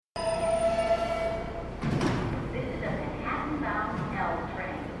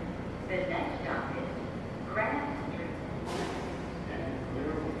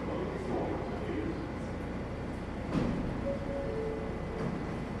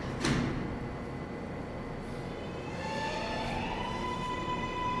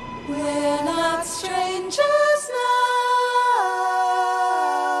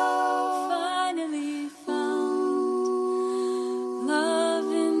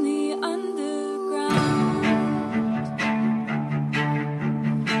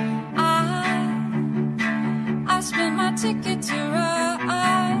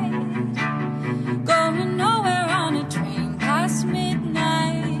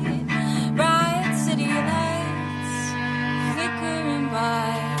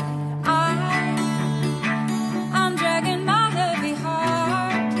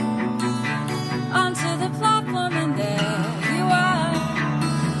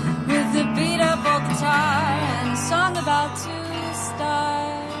about to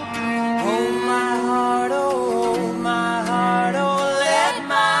start. Hold my heart, oh, let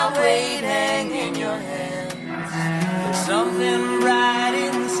my weight hang in your hands. There's something right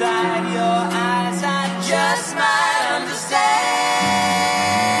inside your eyes I just might understand.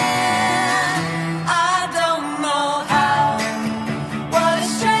 I don't know how, what a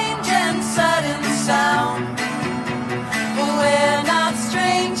strange and sudden sound, but we're not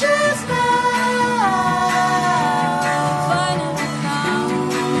strangers now. Finally found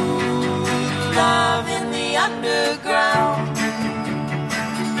Love in the underground.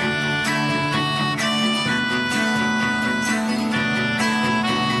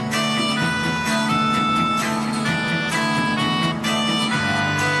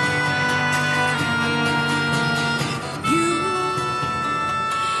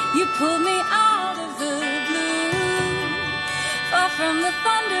 You pulled me out of the blue, far from the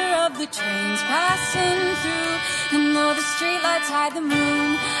thunder of the trains passing through. And though the streetlights hide the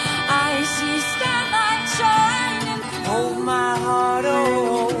moon, I see starlight shining through. Hold my heart,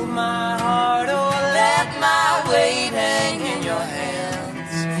 oh, let my weight hang in your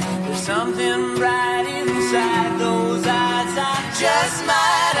hands. There's something right inside those eyes I just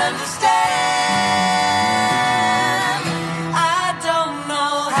might understand. I don't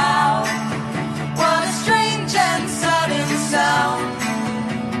know how, what a strange and sudden sound,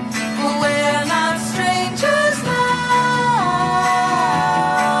 but we're not strangers now.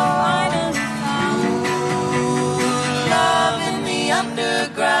 Finally found Love in the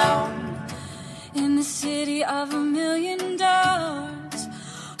underground. in the city of a million doors.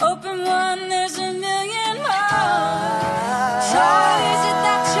 Open one, there's a million more. So what is it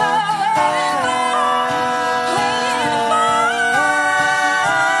that you're waiting for?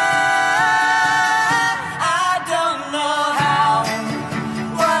 I don't know how,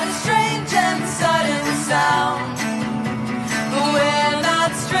 what a strange and sudden sound, but we're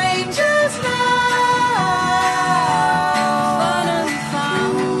not strangers now. Finally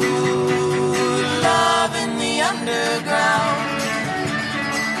found Love in the underground.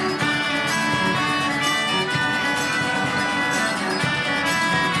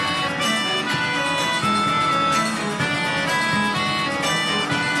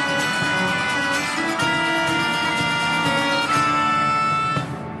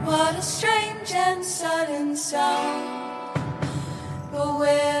 What a strange and sudden sound, but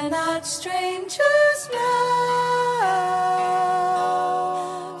we're not strangers now.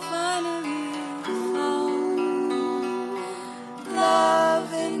 finally found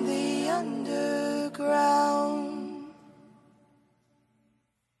Love in the underground.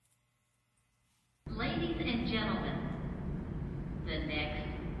 Ladies and gentlemen, the next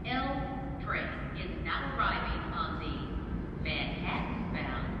L train is now arriving on the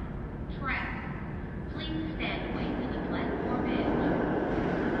Manhattan-bound track. Please stand away to the platform edge.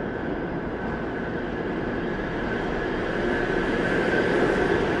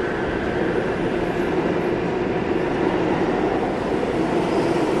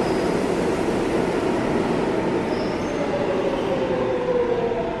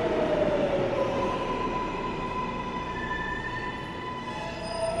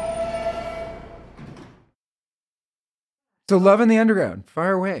 So Love in the Underground,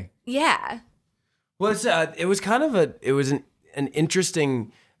 fire away. Yeah. Well, it was kind of an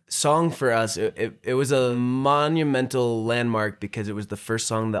interesting song for us. It was a monumental landmark because it was the first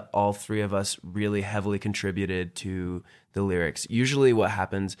song that all three of us really heavily contributed to the lyrics. Usually what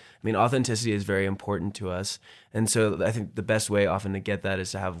happens, I mean, authenticity is very important to us. And so I think the best way often to get that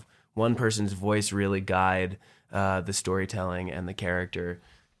is to have one person's voice really guide the storytelling and the character.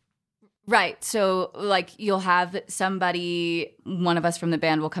 Right. So, like, you'll have somebody, one of us from the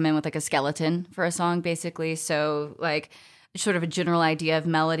band will come in with, like, a skeleton for a song, basically. So, like, sort of a general idea of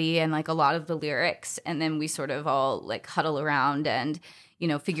melody and, like, a lot of the lyrics. And then we sort of all, like, huddle around and, you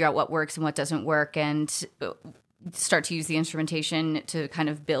know, figure out what works and what doesn't work and start to use the instrumentation to kind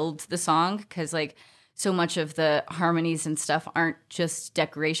of build the song. Because, like, so much of the harmonies and stuff aren't just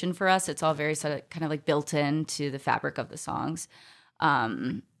decoration for us. It's all very sort of kind of, like, built into the fabric of the songs.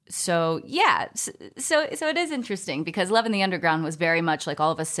 So yeah, so it is interesting because Love in the Underground was very much like all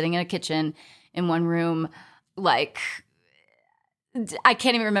of us sitting in a kitchen in one room, like I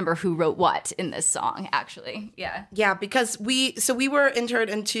can't even remember who wrote what in this song, actually. Yeah. Yeah, because we were entered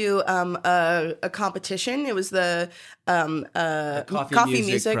into a competition. It was the Coffee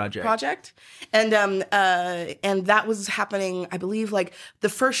Music Project. And that was happening, I believe, like the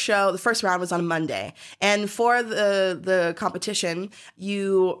first round was on a Monday. And for the competition,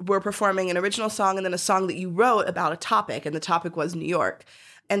 you were performing an original song and then a song that you wrote about a topic, and the topic was New York.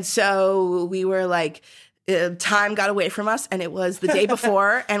 And so we were like, time got away from us, and it was the day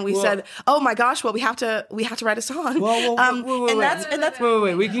before, and we said, "Oh my gosh, well we have to write a song."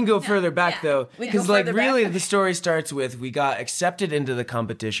 Wait. We can go further back though, because like really the story starts with we got accepted into the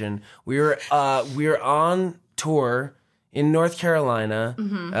competition. We were on tour in North Carolina.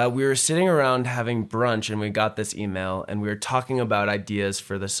 We were sitting around having brunch, and we got this email, and we were talking about ideas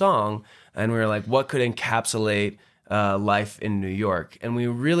for the song, and we were like, what could encapsulate life in New York? And we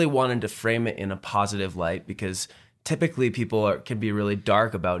really wanted to frame it in a positive light, because typically people can be really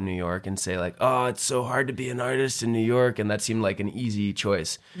dark about New York and say like, oh, it's so hard to be an artist in New York, and that seemed like an easy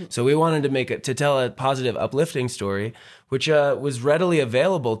choice. So we wanted to tell a positive, uplifting story, which was readily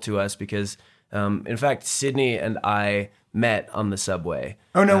available to us because, in fact, Sydney and I met on the subway.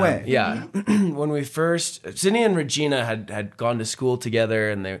 Oh, no way. Yeah. When we first, Sydney and Regina had gone to school together,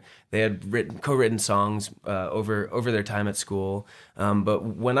 and they had co-written songs over their time at school. But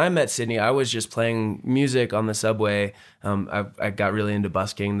when I met Sydney, I was just playing music on the subway. I got really into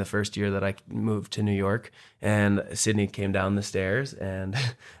busking the first year that I moved to New York, and Sydney came down the stairs, and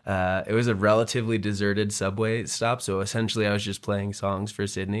it was a relatively deserted subway stop. So essentially, I was just playing songs for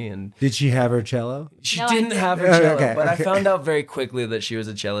Sydney. And did she have her cello? She didn't have her cello, but I found out very quickly that she was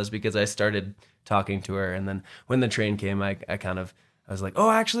a cellist because I started talking to her. And then when the train came, I was like,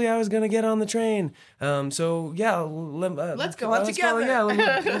 oh, actually, I was going to get on the train. So, yeah. Let's go on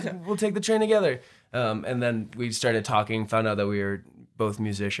together. We'll take the train together. And then we started talking, found out that we were both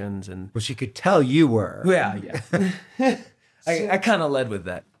musicians. And well, she could tell you were. Yeah. I kind of led with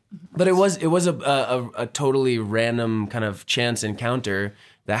that. But it was a totally random kind of chance encounter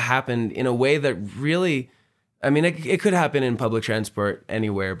that happened in a way that really... I mean, it could happen in public transport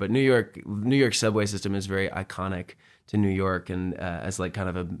anywhere, but New York subway system is very iconic to New York, and as like kind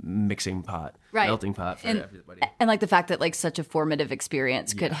of a mixing pot, melting pot for everybody. And like the fact that like such a formative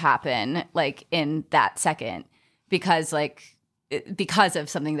experience could happen like in that second because of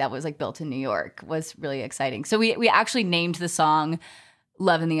something that was like built in New York was really exciting. So we actually named the song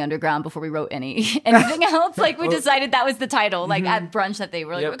Love in the Underground before we wrote anything else. Like we decided that was the title. Like at brunch that they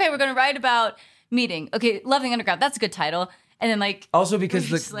were like, okay, we're going to write about meeting. Okay, Love in the Underground. That's a good title. And then like also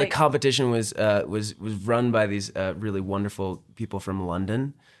because the competition was run by these really wonderful people from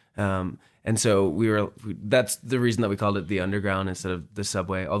London, and so that's the reason that we called it the Underground instead of the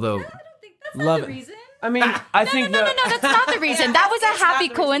subway. Although I don't think that's not the reason. I mean, I think no, that's not the reason. That was a happy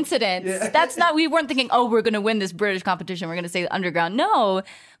coincidence. Yeah. That's not. We weren't thinking, oh, we're going to win this British competition. We're going to say the Underground. No,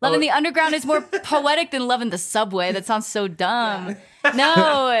 Love in the Underground is more poetic than Love in the Subway. That sounds so dumb. Yeah.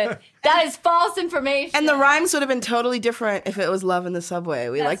 No, that is false information. And the rhymes would have been totally different if it was Love in the Subway.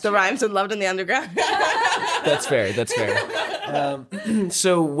 We like the rhymes and Loved in the Underground. That's fair.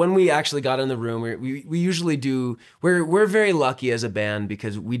 So when we actually got in the room, we usually do. We're very lucky as a band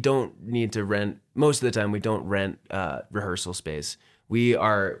because we don't need to rent. Most of the time, we don't rent rehearsal space. We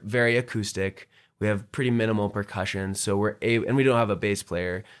are very acoustic. We have pretty minimal percussion, so and we don't have a bass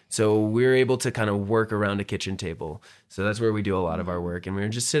player, so we're able to kind of work around a kitchen table. So that's where we do a lot of our work. And we were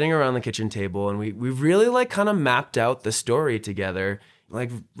just sitting around the kitchen table, and we really like kind of mapped out the story together. Like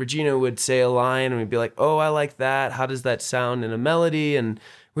Regina would say a line, and we'd be like, "Oh, I like that. How does that sound in a melody?" And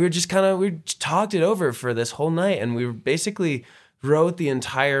we talked it over for this whole night, and we basically wrote the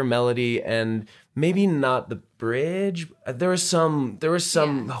entire melody, and maybe not the bridge. There were some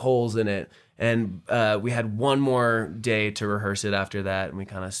holes in it. And we had one more day to rehearse it after that, and we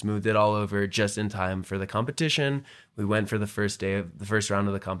kind of smoothed it all over just in time for the competition. We went for the first round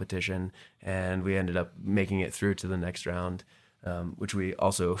of the competition, and we ended up making it through to the next round, which we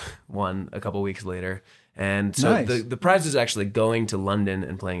also won a couple weeks later. And so nice. the prize is actually going to London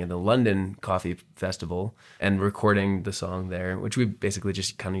and playing at the London Coffee Festival and recording the song there, which we basically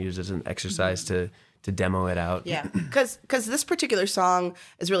just kind of used as an exercise to demo it out. Yeah, because this particular song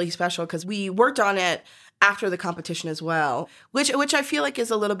is really special because we worked on it after the competition as well, which I feel like is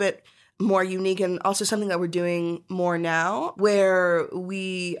a little bit more unique and also something that we're doing more now, where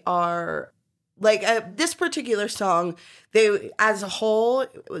we are like this particular song, they as a whole,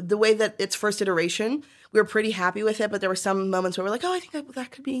 the way that its first iteration, we were pretty happy with it, but there were some moments where we're like, oh, I think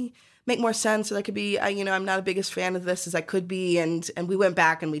that could make more sense, or that could be, I'm not a biggest fan of this as I could be, and we went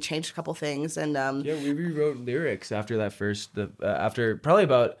back and we changed a couple things, and we rewrote lyrics after that after probably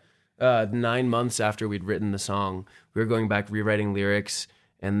about 9 months after we'd written the song, we were going back rewriting lyrics,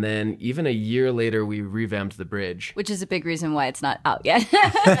 and then even a year later we revamped the bridge, which is a big reason why it's not out yet,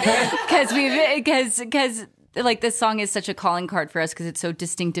 because like this song is such a calling card for us because it's so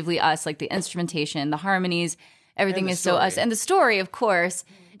distinctively us, like the instrumentation, the harmonies, everything is so us, and the story, of course.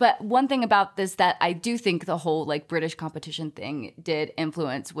 But one thing about this that I do think the whole like British competition thing did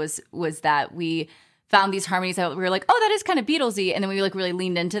influence was that we found these harmonies that we were like, oh, that is kind of Beatlesy. And then we like really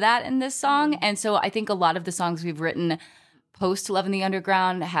leaned into that in this song. And so I think a lot of the songs we've written post Love in the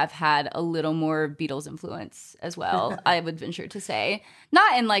Underground have had a little more Beatles influence as well, I would venture to say.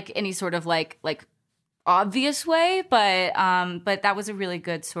 Not in like any sort of like obvious way, but that was a really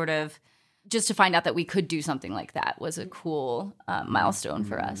good sort of, just to find out that we could do something like that was a cool milestone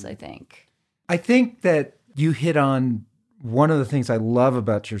for us, I think. I think that you hit on one of the things I love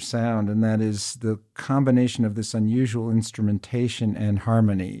about your sound, and that is the combination of this unusual instrumentation and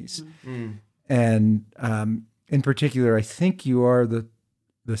harmonies. Mm. And in particular, I think you are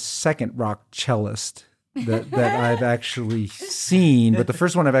the second rock cellist that I've actually seen, but the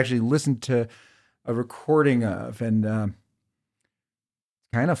first one I've actually listened to a recording of, and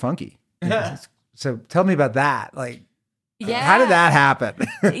kind of funky. So tell me about that. Like, how did that happen?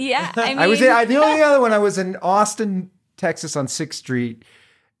 Yeah, I mean, the only other one. I was in Austin, Texas, on 6th Street,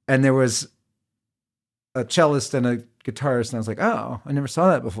 and there was a cellist and a guitarist, and I was like, "Oh, I never saw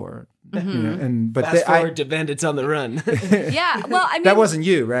that before." Mm-hmm. You know, but fast forward to Bandits on the Run. Yeah, well, I mean, that wasn't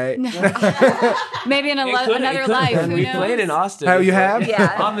you, right? No. Maybe in another life. Who We knows? played in Austin. Oh, you have?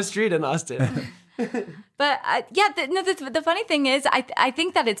 Yeah, on the street in Austin. But the funny thing is, I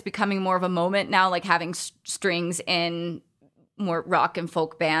think that it's becoming more of a moment now, like having strings in more rock and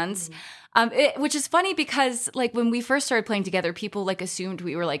folk bands, which is funny because like when we first started playing together, people like assumed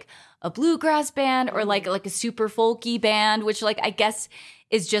we were like a bluegrass band or like a super folky band, which like I guess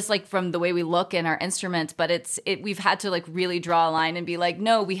is just like from the way we look and our instruments. But we've had to like really draw a line and be like,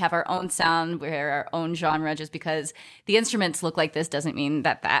 no, we have our own sound, we're our own genre. Just because the instruments look like this doesn't mean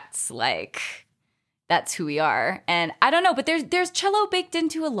that that's who we are. And I don't know, but there's cello baked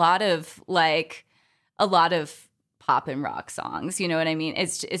into a lot of pop and rock songs. You know what I mean?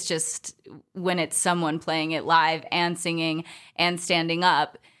 It's just when it's someone playing it live and singing and standing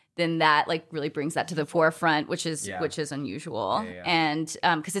up, then that like really brings that to the forefront, which is unusual. Yeah. And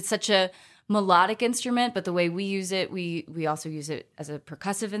because it's such a melodic instrument, but the way we use it, we also use it as a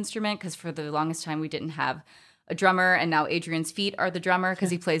percussive instrument, because for the longest time we didn't have a drummer, and now Adrian's feet are the drummer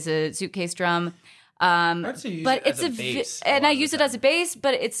because he plays a suitcase drum. But it's a bass, and I use it as a bass,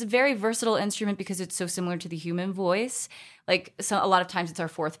 but it's a very versatile instrument because it's so similar to the human voice. Like, so a lot of times it's our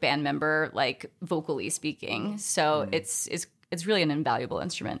fourth band member, like vocally speaking. So it's really an invaluable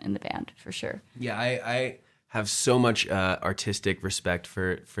instrument in the band for sure. Yeah, I have so much artistic respect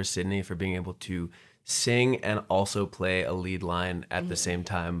for Sydney for being able to sing and also play a lead line at the same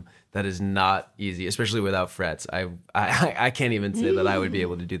time. That is not easy, especially without frets. I can't even say that I would be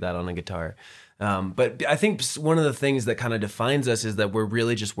able to do that on a guitar. But I think one of the things that kind of defines us is that we're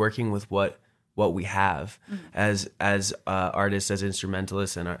really just working with what we have as artists, as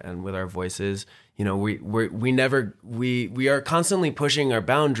instrumentalists, and with our voices. You know, we are constantly pushing our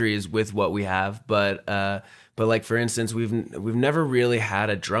boundaries with what we have. But like for instance, we've never really had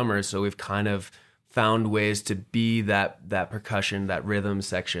a drummer, so we've kind of found ways to be that percussion, that rhythm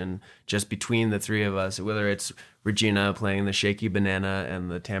section just between the three of us, whether it's Regina playing the shaky banana and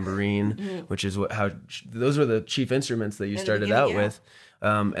the tambourine, which is those were the chief instruments that you started out with.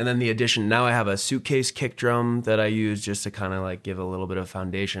 And then the addition, now I have a suitcase kick drum that I use just to kind of like give a little bit of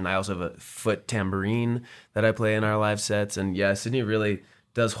foundation. I also have a foot tambourine that I play in our live sets. And yeah, Sydney really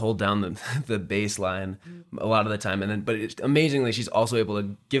does hold down the bass line a lot of the time. But amazingly, she's also able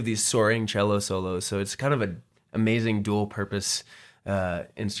to give these soaring cello solos. So it's kind of an amazing dual purpose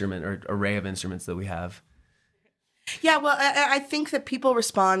instrument or array of instruments that we have. Yeah, well, I think that people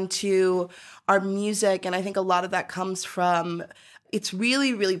respond to our music, and I think a lot of that comes from, it's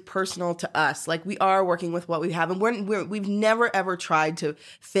really, really personal to us. Like, we are working with what we have, and we've never ever tried to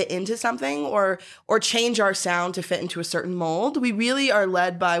fit into something or change our sound to fit into a certain mold. We really are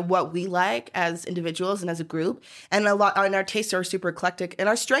led by what we like as individuals and as a group, and our tastes are super eclectic, and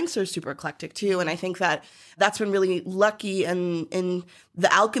our strengths are super eclectic too. And I think that that's been really lucky, and in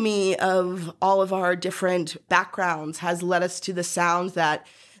the alchemy of all of our different backgrounds has led us to the sound that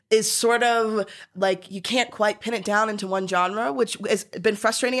is sort of like, you can't quite pin it down into one genre, which has been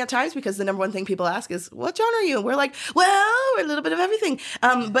frustrating at times because the number one thing people ask is, what genre are you? And we're like, well, we're a little bit of everything.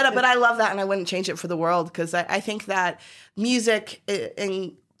 But I love that, and I wouldn't change it for the world, because I think that music,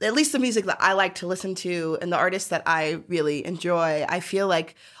 and at least the music that I like to listen to and the artists that I really enjoy, I feel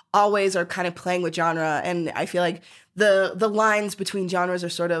like always are kind of playing with genre, and I feel like the lines between genres are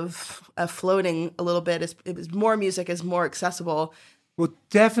sort of floating a little bit as more music is more accessible. Well,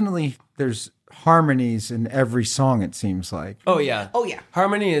 definitely there's harmonies in every song, it seems like. Oh, yeah. Oh, yeah.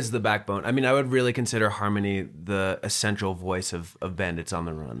 Harmony is the backbone. I mean, I would really consider harmony the essential voice of Bandits on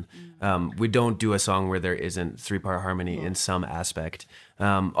the Run. We don't do a song where there isn't 3-part harmony in some aspect.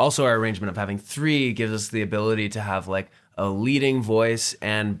 Also, our arrangement of having 3 gives us the ability to have like a leading voice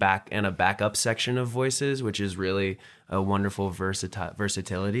and a backup section of voices, which is really a wonderful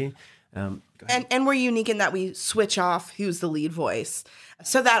versatility. And we're unique in that we switch off who's the lead voice.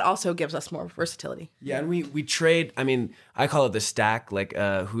 So that also gives us more versatility. Yeah, and we trade, I mean, I call it the stack, like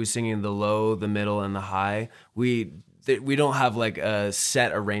who's singing the low, the middle, and the high. We don't have like a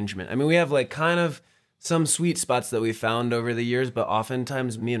set arrangement. I mean, we have like kind of some sweet spots that we found over the years, but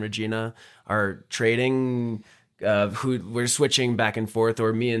oftentimes me and Regina are trading who we're switching back and forth,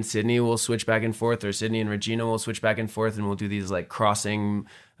 or me and Sydney will switch back and forth, or Sydney and Regina will switch back and forth, and we'll do these like crossing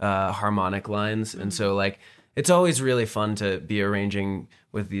harmonic lines. And so like it's always really fun to be arranging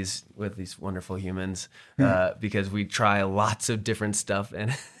with these wonderful humans because we try lots of different stuff.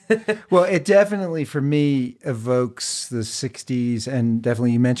 And well, it definitely for me evokes the 60s, and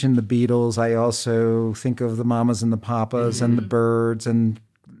definitely you mentioned the Beatles. I also think of the Mamas and the Papas and the Byrds and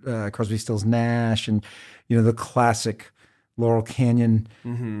Crosby, Stills, Nash, and the classic Laurel Canyon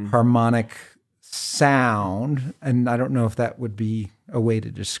harmonic sound. And I don't know if that would be a way to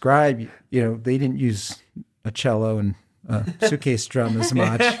describe, they didn't use a cello and a suitcase drum as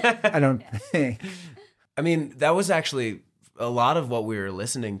much, I don't think. I mean, that was actually a lot of what we were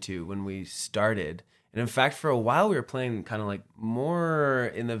listening to when we started. And in fact, for a while we were playing kind of like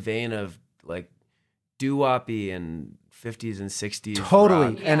more in the vein of like doo-woppy and 50s and 60s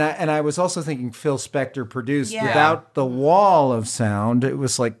totally rock. And I was also thinking Phil Spector produced without the wall of sound. It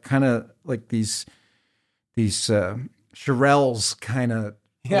was like kind of like these Shirelles kind of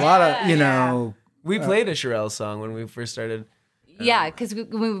a lot of we played a Shirelles song when we first started. Yeah, because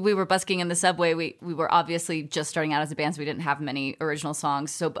we were busking in the subway. We were obviously just starting out as a band, so we didn't have many original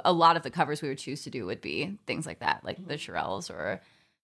songs. So a lot of the covers we would choose to do would be things like that, like the Shirelles or